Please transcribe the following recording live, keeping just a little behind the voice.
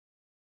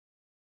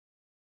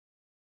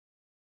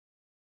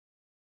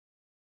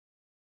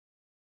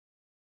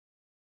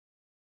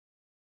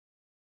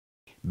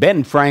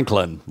Ben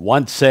Franklin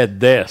once said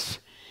this: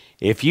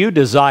 "If you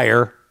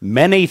desire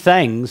many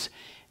things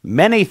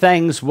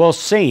will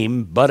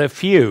seem but a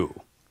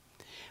few."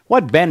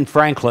 What Ben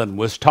Franklin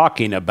was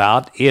talking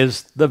about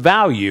is the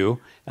value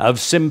of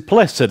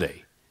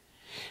simplicity.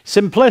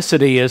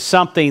 Simplicity is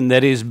something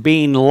that is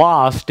being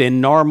lost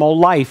in normal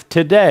life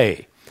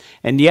today,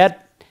 and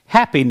yet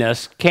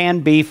happiness can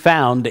be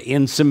found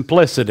in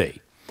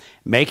simplicity,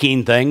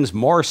 making things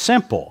more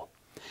simple.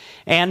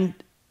 And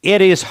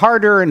it is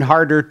harder and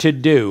harder to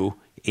do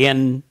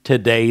in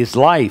today's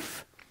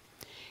life.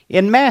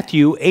 In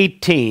Matthew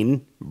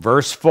 18,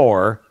 verse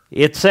 4,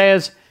 it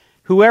says,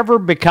 "Whoever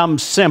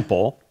becomes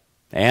simple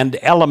and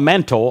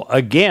elemental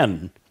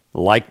again,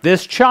 like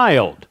this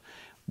child,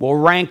 will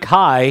rank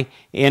high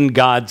in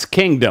God's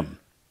kingdom."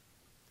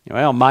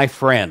 Well, my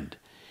friend,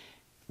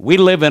 we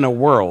live in a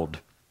world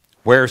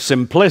where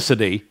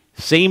simplicity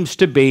seems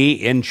to be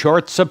in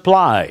short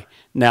supply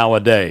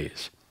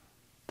nowadays.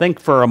 Think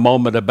for a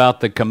moment about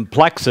the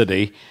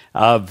complexity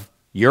of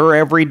your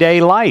everyday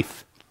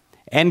life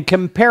and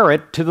compare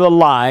it to the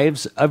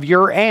lives of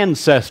your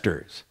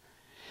ancestors.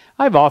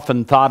 I've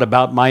often thought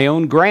about my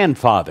own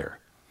grandfather.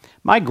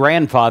 My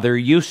grandfather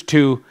used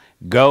to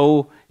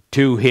go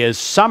to his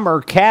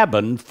summer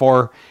cabin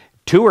for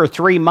 2 or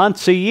 3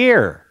 months a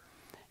year.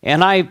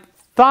 And I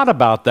thought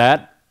about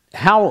that,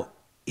 how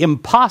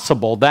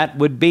impossible that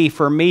would be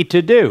for me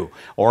to do,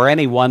 or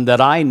anyone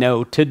that I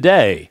know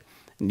today.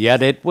 And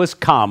yet it was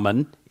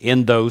common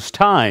in those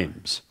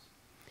times.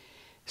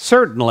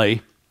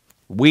 Certainly,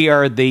 we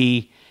are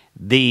the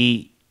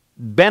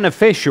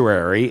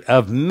beneficiary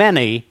of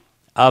many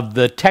of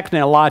the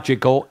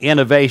technological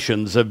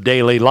innovations of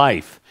daily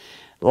life,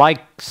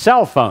 like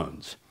cell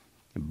phones.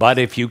 But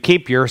if you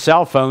keep your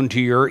cell phone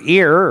to your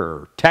ear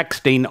or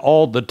texting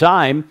all the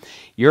time,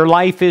 your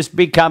life is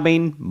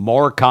becoming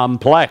more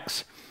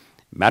complex.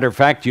 Matter of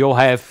fact, you'll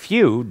have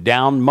few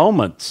down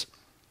moments.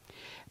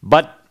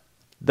 But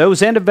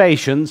those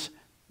innovations,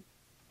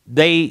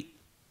 they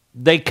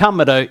come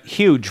at a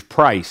huge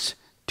price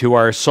to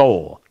our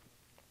soul.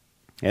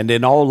 And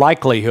in all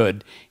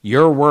likelihood,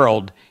 your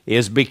world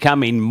is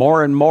becoming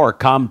more and more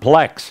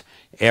complex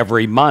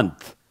every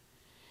month.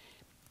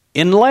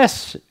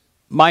 Unless,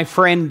 my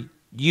friend,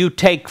 you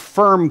take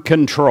firm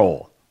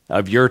control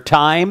of your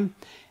time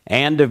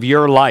and of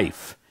your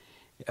life,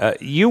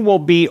 you will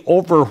be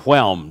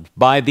overwhelmed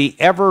by the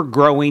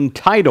ever-growing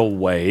tidal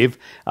wave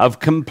of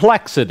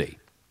complexity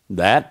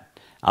that,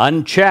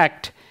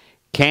 unchecked,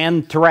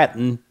 can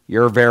threaten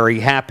your very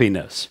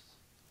happiness.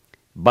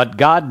 But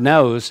God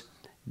knows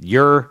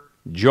your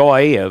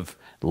joy of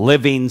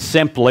living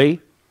simply,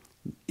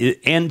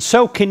 and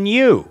so can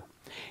you.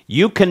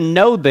 You can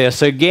know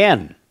this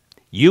again.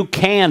 You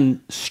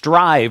can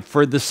strive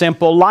for the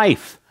simple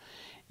life.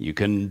 You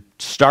can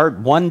start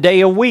one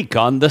day a week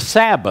on the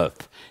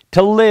Sabbath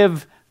to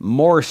live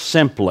more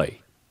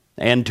simply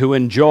and to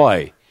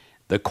enjoy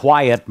the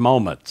quiet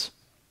moments.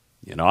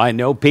 You know, I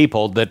know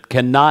people that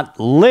cannot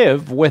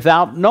live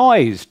without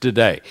noise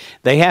today.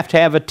 They have to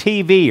have a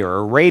TV or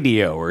a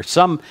radio or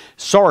some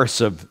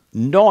source of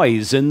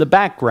noise in the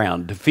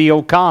background to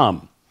feel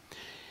calm.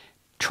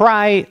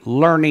 Try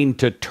learning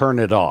to turn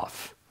it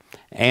off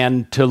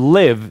and to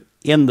live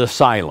in the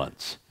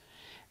silence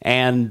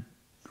and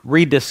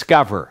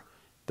rediscover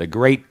the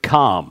great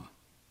calm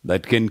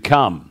that can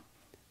come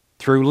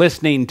through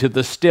listening to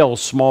the still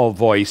small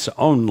voice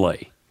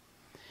only.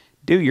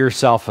 Do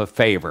yourself a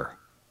favor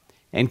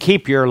and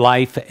keep your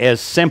life as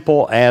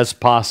simple as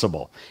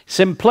possible.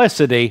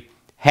 Simplicity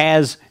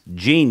has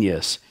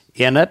genius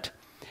in it.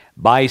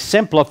 By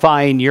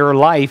simplifying your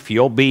life,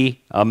 you'll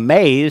be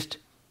amazed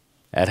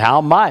at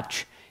how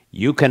much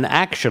you can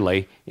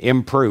actually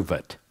improve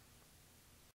it.